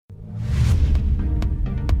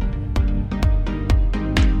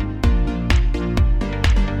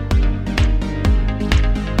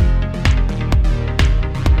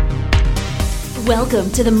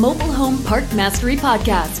Welcome to the Mobile Home Park Mastery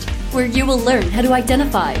Podcast, where you will learn how to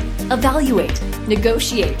identify, evaluate,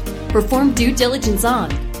 negotiate, perform due diligence on,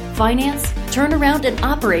 finance, turn around, and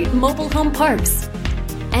operate mobile home parks.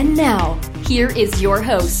 And now, here is your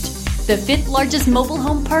host, the fifth largest mobile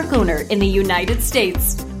home park owner in the United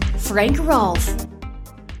States, Frank Rolfe.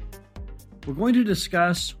 We're going to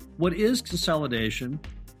discuss what is consolidation,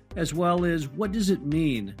 as well as what does it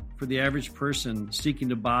mean for the average person seeking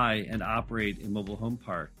to buy and operate a mobile home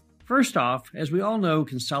park. First off, as we all know,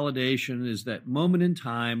 consolidation is that moment in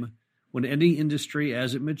time when any industry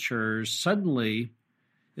as it matures suddenly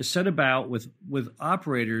is set about with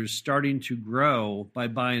operators starting to grow by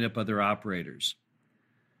buying up other operators.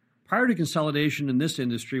 Prior to consolidation in this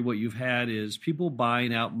industry, what you've had is people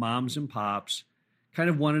buying out moms and pops,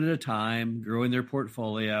 kind of one at a time, growing their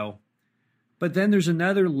portfolio. But then there's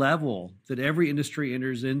another level that every industry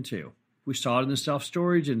enters into. We saw it in the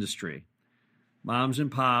self-storage industry. Moms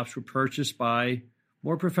and pops were purchased by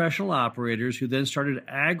more professional operators who then started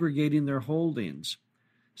aggregating their holdings,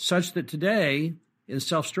 such that today in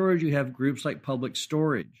self-storage you have groups like Public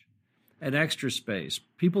Storage and Extra Space,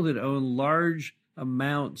 people that own large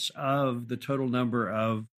amounts of the total number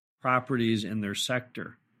of properties in their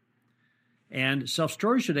sector. And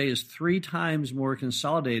self-storage today is 3 times more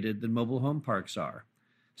consolidated than mobile home parks are.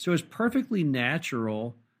 So it's perfectly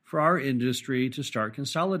natural for our industry to start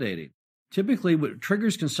consolidating. Typically, what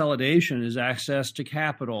triggers consolidation is access to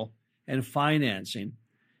capital and financing.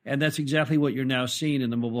 And that's exactly what you're now seeing in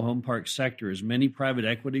the mobile home park sector, is many private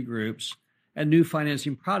equity groups and new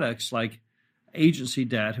financing products like agency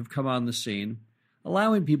debt have come on the scene,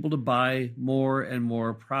 allowing people to buy more and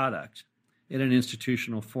more product in an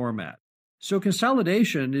institutional format. So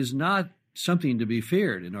consolidation is not something to be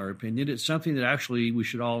feared, in our opinion. It's something that actually we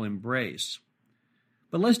should all embrace.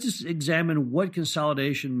 But let's just examine what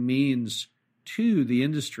consolidation means to the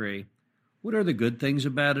industry. What are the good things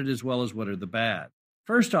about it as well as what are the bad?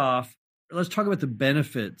 First off, let's talk about the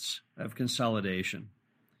benefits of consolidation.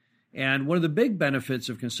 And one of the big benefits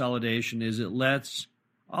of consolidation is it lets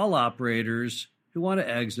all operators who want to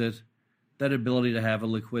exit that ability to have a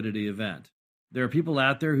liquidity event. There are people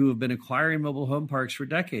out there who have been acquiring mobile home parks for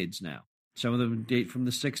decades now. Some of them date from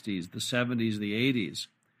the 60s, the 70s, the 80s.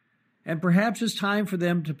 And perhaps it's time for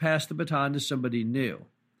them to pass the baton to somebody new.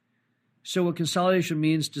 So what consolidation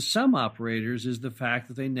means to some operators is the fact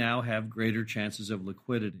that they now have greater chances of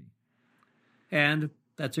liquidity. And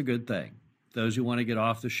that's a good thing. Those who want to get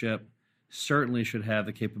off the ship certainly should have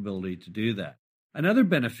the capability to do that. Another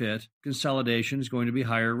benefit of consolidation is going to be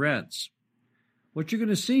higher rents. What you're going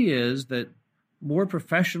to see is that more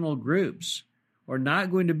professional groups are not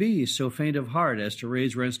going to be so faint of heart as to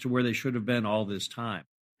raise rents to where they should have been all this time.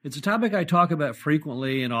 It's a topic I talk about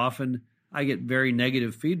frequently, and often I get very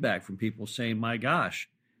negative feedback from people saying, my gosh,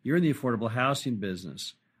 you're in the affordable housing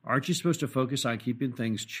business. Aren't you supposed to focus on keeping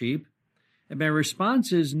things cheap? And my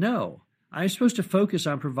response is no. I'm supposed to focus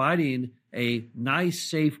on providing a nice,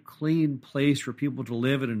 safe, clean place for people to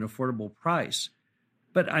live at an affordable price.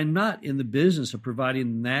 But I'm not in the business of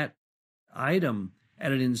providing that item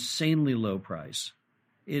at an insanely low price.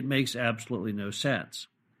 It makes absolutely no sense.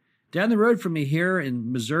 Down the road from me here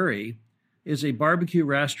in Missouri is a barbecue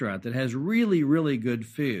restaurant that has really, really good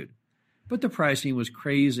food, but the pricing was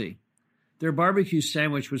crazy. Their barbecue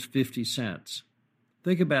sandwich was 50 cents.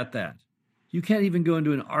 Think about that. You can't even go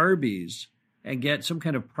into an Arby's and get some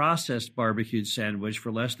kind of processed barbecue sandwich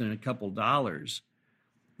for less than a couple dollars.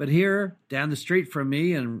 But here, down the street from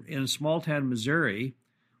me in small town Missouri,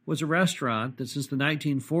 was a restaurant that since the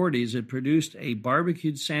 1940s had produced a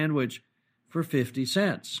barbecued sandwich for 50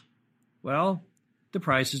 cents. Well, the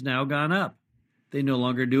price has now gone up. They no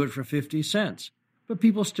longer do it for 50 cents. But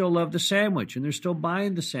people still love the sandwich, and they're still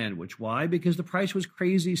buying the sandwich. Why? Because the price was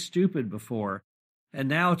crazy stupid before. And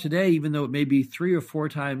now today, even though it may be 3 or 4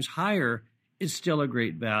 times higher, it's still a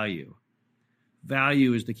great value.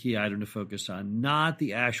 Value is the key item to focus on, not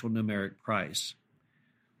the actual numeric price.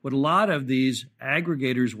 What a lot of these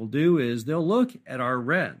aggregators will do is they'll look at our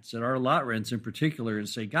rents, at our lot rents in particular, and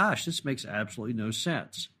say, gosh, this makes absolutely no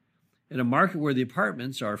sense. In a market where the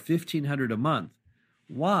apartments are $1,500 a month,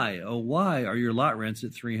 why are your lot rents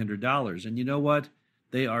at $300? And you know what?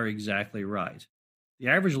 They are exactly right. The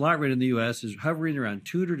average lot rent in the U.S. is hovering around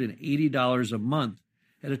 $280 a month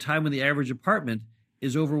at a time when the average apartment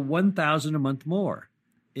is over $1,000 a month more.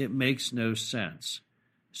 It makes no sense.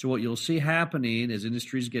 So what you'll see happening as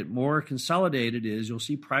industries get more consolidated is you'll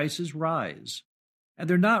see prices rise. And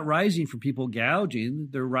they're not rising from people gouging.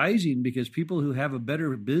 They're rising because people who have a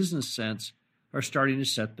better business sense are starting to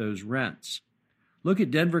set those rents. Look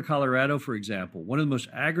at Denver, Colorado, for example, one of the most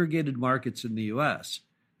aggregated markets in the U.S.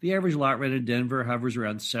 The average lot rent in Denver hovers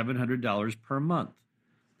around $700 per month.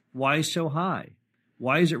 Why so high?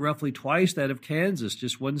 Why is it roughly twice that of Kansas,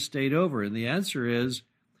 just one state over? And the answer is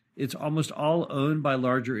it's almost all owned by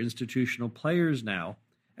larger institutional players now,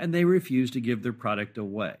 and they refuse to give their product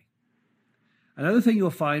away. Another thing you'll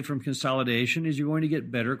find from consolidation is you're going to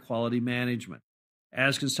get better quality management.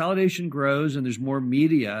 As consolidation grows and there's more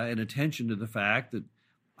media and attention to the fact that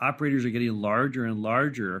operators are getting larger and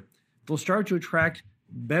larger, they'll start to attract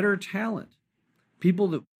better talent. People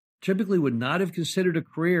that typically would not have considered a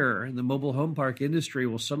career in the mobile home park industry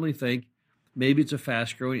will suddenly think maybe it's a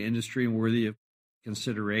fast-growing industry and worthy of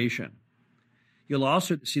consideration. You'll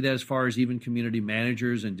also see that as far as even community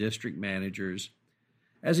managers and district managers,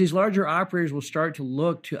 as these larger operators will start to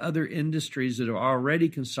look to other industries that are already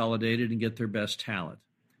consolidated and get their best talent.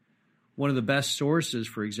 One of the best sources,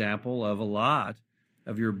 for example, of a lot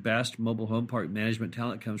of your best mobile home park management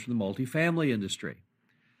talent comes from the multifamily industry.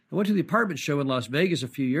 I went to the apartment show in Las Vegas a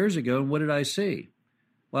few years ago, and what did I see?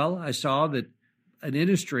 Well, I saw that an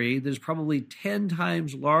industry that is probably 10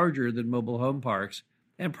 times larger than mobile home parks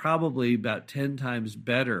and probably about 10 times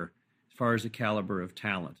better as far as the caliber of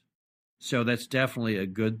talent. So that's definitely a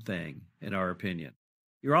good thing, in our opinion.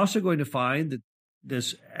 You're also going to find that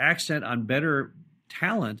this accent on better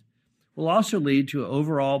talent will also lead to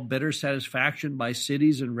overall better satisfaction by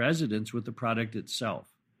cities and residents with the product itself.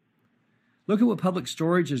 Look at what Public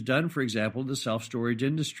Storage has done, for example, in the self-storage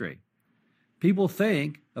industry. People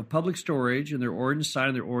think of Public Storage and their orange sign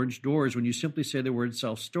and their orange doors when you simply say the word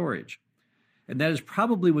self-storage. And that is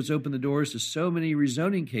probably what's opened the doors to so many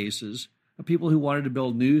rezoning cases of people who wanted to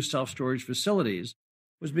build new self-storage facilities,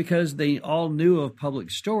 was because they all knew of Public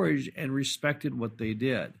Storage and respected what they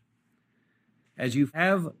did. As you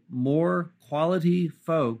have more quality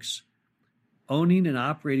folks owning and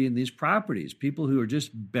operating these properties, people who are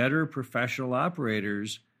just better professional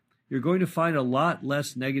operators, you're going to find a lot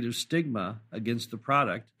less negative stigma against the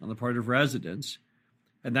product on the part of residents,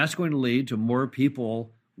 and that's going to lead to more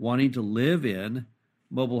people wanting to live in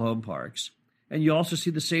mobile home parks. And you also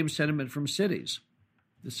see the same sentiment from cities.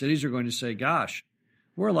 The cities are going to say, gosh,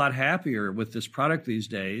 we're a lot happier with this product these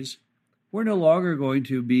days. We're no longer going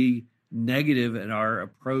to be negative in our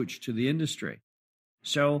approach to the industry.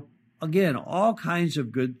 So again, all kinds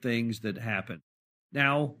of good things that happen.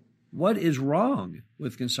 Now, what is wrong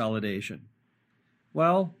with consolidation?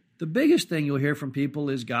 Well, the biggest thing you'll hear from people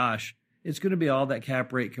is, gosh, it's going to be all that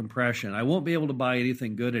cap rate compression. I won't be able to buy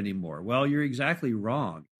anything good anymore. Well, you're exactly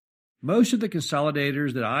wrong. Most of the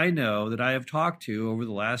consolidators that I know, that I have talked to over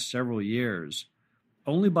the last several years,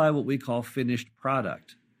 only buy what we call finished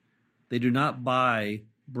product. They do not buy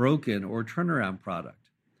broken or turnaround product.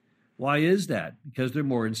 Why is that? Because they're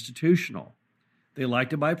more institutional. They like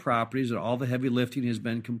to buy properties that all the heavy lifting has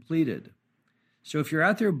been completed. So if you're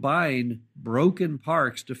out there buying broken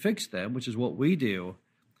parks to fix them, which is what we do,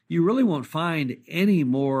 you really won't find any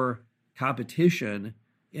more competition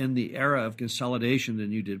in the era of consolidation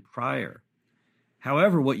than you did prior.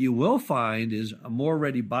 However, what you will find is a more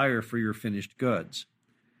ready buyer for your finished goods.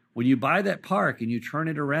 When you buy that park and you turn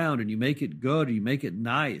it around and you make it good or you make it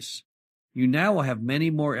nice, you now will have many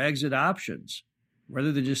more exit options.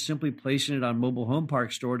 Rather than just simply placing it on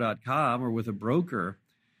mobilehomeparkstore.com or with a broker,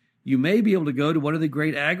 you may be able to go to one of the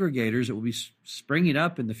great aggregators that will be springing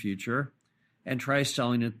up in the future and try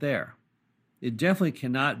selling it there. It definitely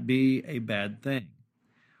cannot be a bad thing.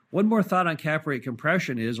 One more thought on cap rate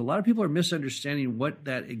compression is a lot of people are misunderstanding what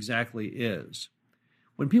that exactly is.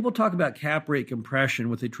 When people talk about cap rate compression,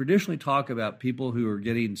 what they traditionally talk about people who are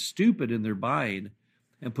getting stupid in their buying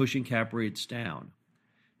and pushing cap rates down.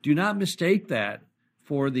 Do not mistake that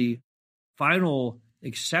for the final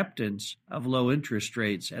acceptance of low interest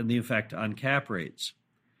rates and the effect on cap rates.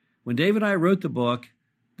 When Dave and I wrote the book,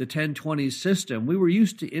 The 10-20 System, we were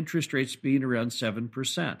used to interest rates being around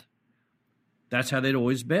 7%. That's how they'd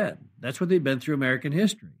always been. That's what they'd been through American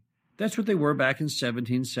history. That's what they were back in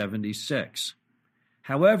 1776.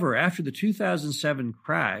 However, after the 2007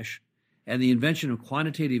 crash and the invention of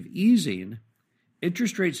quantitative easing,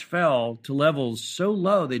 interest rates fell to levels so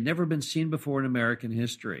low they'd never been seen before in American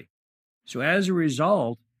history. So as a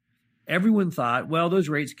result, everyone thought, well, those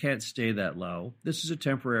rates can't stay that low. This is a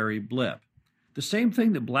temporary blip. The same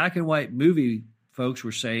thing that black and white movie folks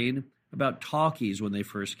were saying about talkies when they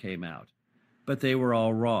first came out. But they were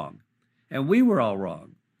all wrong. And we were all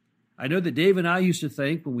wrong. I know that Dave and I used to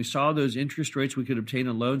think when we saw those interest rates we could obtain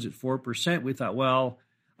on loans at 4%, we thought, well,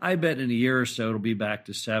 I bet in a year or so it'll be back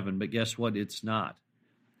to 7%. But guess what? It's not.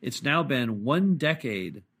 It's now been 1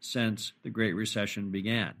 decade since the Great Recession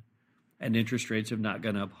began. and interest rates have not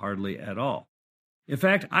gone up hardly at all. In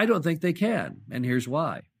fact, I don't think they can, and here's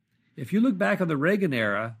why. If you look back on the Reagan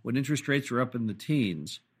era, when interest rates were up in the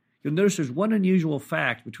teens, you'll notice there's one unusual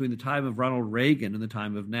fact between the time of Ronald Reagan and the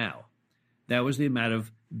time of now. That was the amount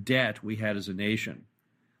of debt we had as a nation.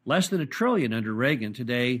 Less than $1 trillion under Reagan,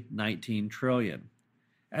 today $19 trillion.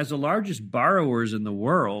 As the largest borrowers in the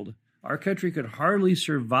world, our country could hardly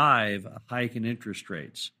survive a hike in interest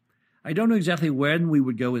rates. I don't know exactly when we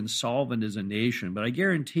would go insolvent as a nation, but I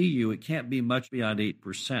guarantee you it can't be much beyond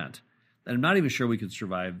 8%. And I'm not even sure we could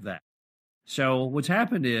survive that. So what's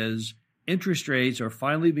happened is interest rates are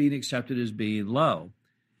finally being accepted as being low.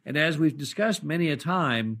 And as we've discussed many a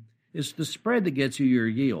time, it's the spread that gets you your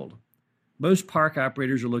yield. Most park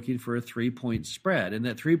operators are looking for a 3-point spread, and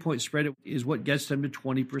that 3-point spread is what gets them to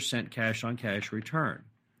 20% cash-on-cash return.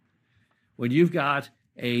 When you've got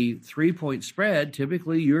a 3-point spread,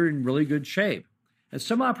 typically you're in really good shape. And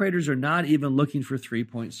some operators are not even looking for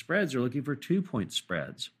 3-point spreads, they're looking for 2-point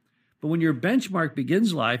spreads. But when your benchmark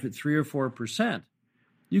begins life at 3 or 4%,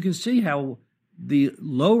 you can see how the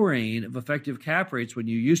lowering of effective cap rates when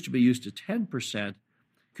you used to be used to 10%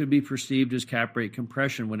 could be perceived as cap rate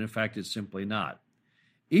compression when in fact it's simply not.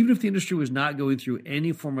 Even if the industry was not going through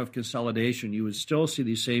any form of consolidation, you would still see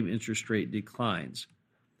these same interest rate declines.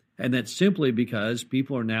 And that's simply because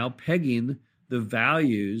people are now pegging the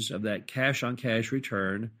values of that cash-on-cash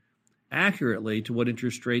return accurately to what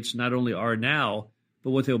interest rates not only are now,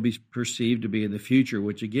 but what they'll be perceived to be in the future,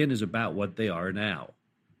 which again is about what they are now.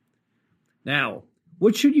 Now,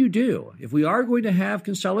 what should you do if we are going to have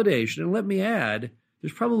consolidation? And let me add,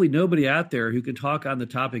 there's probably nobody out there who can talk on the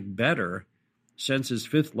topic better, since as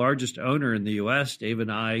fifth largest owner in the U.S., Dave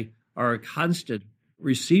and I are a constant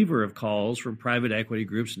receiver of calls from private equity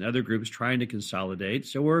groups and other groups trying to consolidate.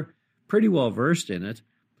 So we're pretty well versed in it.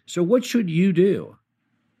 So what should you do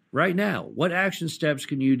right now? What action steps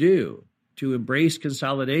can you do to embrace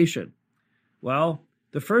consolidation? Well,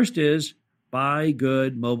 the first is buy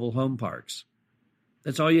good mobile home parks.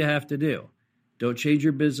 That's all you have to do. Don't change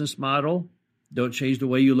your business model. Don't change the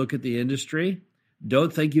way you look at the industry.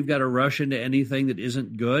 Don't think you've got to rush into anything that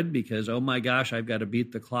isn't good because, oh my gosh, I've got to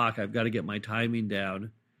beat the clock. I've got to get my timing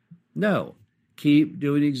down. No, keep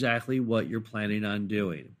doing exactly what you're planning on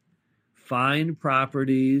doing. Find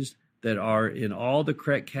properties that are in all the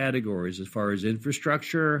correct categories as far as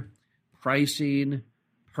infrastructure, pricing,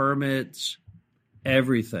 permits,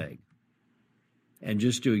 everything. And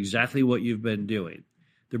just do exactly what you've been doing.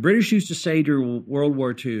 The British used to say during World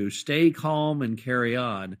War II, stay calm and carry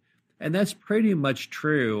on. And that's pretty much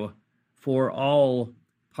true for all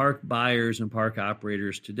park buyers and park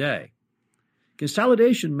operators today.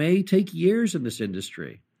 Consolidation may take years in this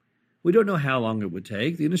industry. We don't know how long it would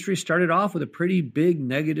take. The industry started off with a pretty big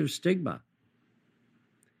negative stigma.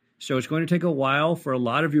 So it's going to take a while for a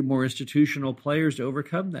lot of your more institutional players to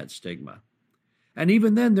overcome that stigma. And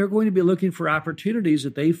even then, they're going to be looking for opportunities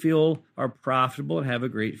that they feel are profitable and have a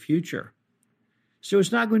great future. So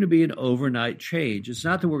it's not going to be an overnight change. It's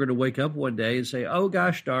not that we're going to wake up one day and say, oh,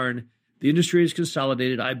 gosh darn, the industry is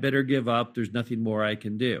consolidated. I better give up. There's nothing more I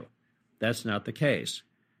can do. That's not the case.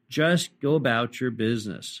 Just go about your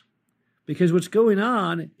business. Because what's going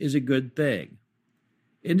on is a good thing.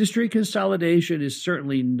 Industry consolidation is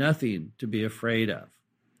certainly nothing to be afraid of.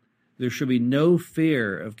 There should be no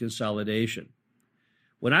fear of consolidation.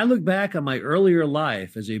 When I look back on my earlier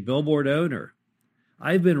life as a billboard owner,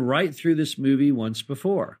 I've been right through this movie once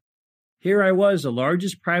before. Here I was, the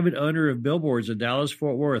largest private owner of billboards in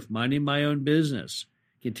Dallas-Fort Worth, minding my own business,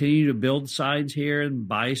 continuing to build signs here and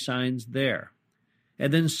buy signs there.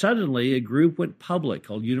 And then suddenly a group went public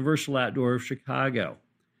called Universal Outdoor of Chicago,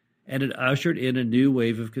 and it ushered in a new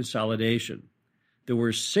wave of consolidation. There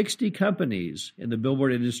were 60 companies in the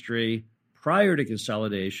billboard industry prior to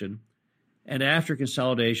consolidation, and after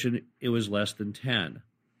consolidation, it was less than 10.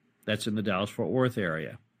 That's in the Dallas-Fort Worth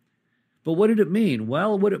area. But what did it mean?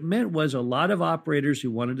 Well, what it meant was a lot of operators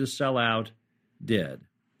who wanted to sell out did.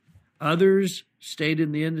 Others stayed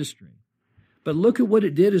in the industry. But look at what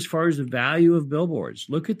it did as far as the value of billboards.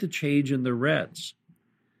 Look at the change in the rents.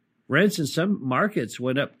 Rents in some markets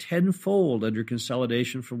went up tenfold under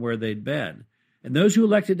consolidation from where they'd been. And those who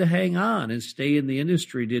elected to hang on and stay in the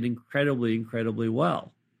industry did incredibly, incredibly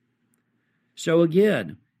well. So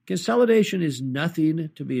again, consolidation is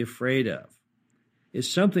nothing to be afraid of. It's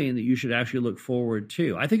something that you should actually look forward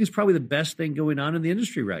to. I think it's probably the best thing going on in the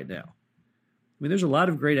industry right now. I mean, there's a lot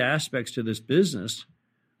of great aspects to this business.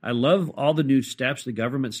 I love all the new steps the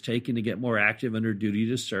government's taking to get more active under duty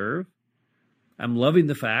to serve. I'm loving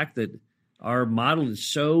the fact that our model is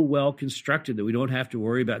so well constructed that we don't have to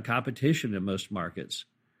worry about competition in most markets.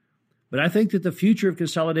 But I think that the future of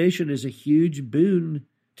consolidation is a huge boon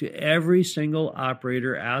to every single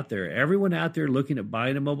operator out there. Everyone out there looking at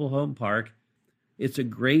buying a mobile home park, it's a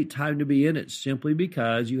great time to be in it simply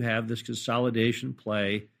because you have this consolidation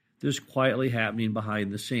play that's quietly happening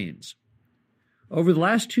behind the scenes. Over the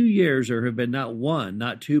last 2 years, there have been not one,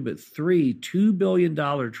 not two, but three $2 billion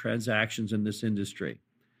transactions in this industry.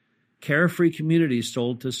 Carefree Communities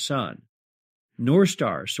sold to Sun.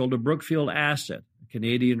 Northstar sold to Brookfield Asset, a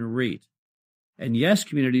Canadian REIT. And Yes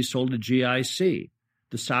Communities sold to GIC,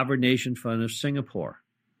 the Sovereign Nation Fund of Singapore.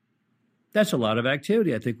 That's a lot of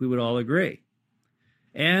activity, I think we would all agree.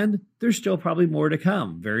 And there's still probably more to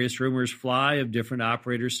come. Various rumors fly of different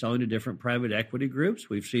operators selling to different private equity groups.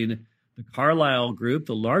 We've seen the Carlyle Group,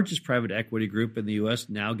 the largest private equity group in the U.S.,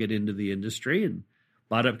 now get into the industry and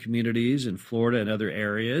bought up communities in Florida and other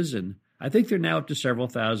areas. And I think they're now up to several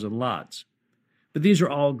thousand lots. But these are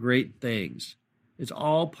all great things. It's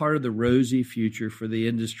all part of the rosy future for the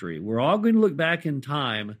industry. We're all going to look back in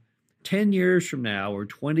time 10 years from now or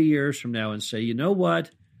 20 years from now and say, you know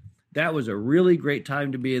what? That was a really great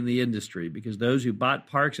time to be in the industry because those who bought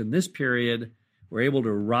parks in this period were able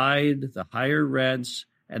to ride the higher rents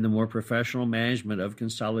and the more professional management of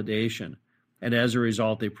consolidation. And as a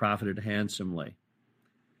result, they profited handsomely.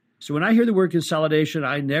 So when I hear the word consolidation,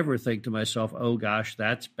 I never think to myself, oh gosh,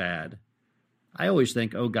 that's bad. I always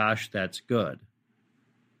think, oh gosh, that's good.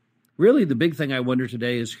 Really, the big thing I wonder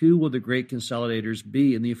today is who will the great consolidators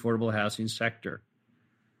be in the affordable housing sector?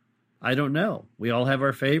 I don't know. We all have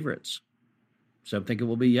our favorites. Some think it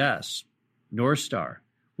will be Yes, Northstar.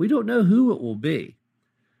 We don't know who it will be.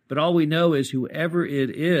 But all we know is whoever it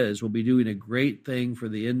is will be doing a great thing for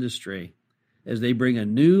the industry as they bring a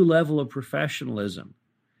new level of professionalism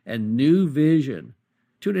and new vision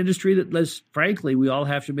to an industry that, frankly, we all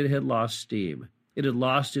have to admit had lost steam. It had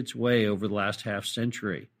lost its way over the last half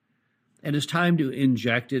century. And it's time to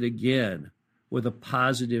inject it again with a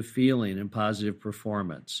positive feeling and positive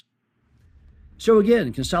performance. So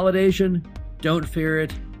again, consolidation, don't fear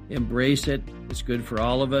it, embrace it. It's good for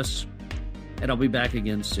all of us. And I'll be back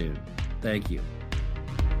again soon. Thank you.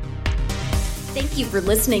 Thank you for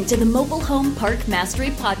listening to the Mobile Home Park Mastery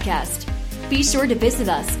Podcast. Be sure to visit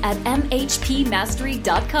us at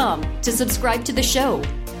mhpmastery.com to subscribe to the show,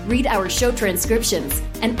 read our show transcriptions,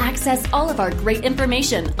 and access all of our great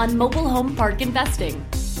information on mobile home park investing.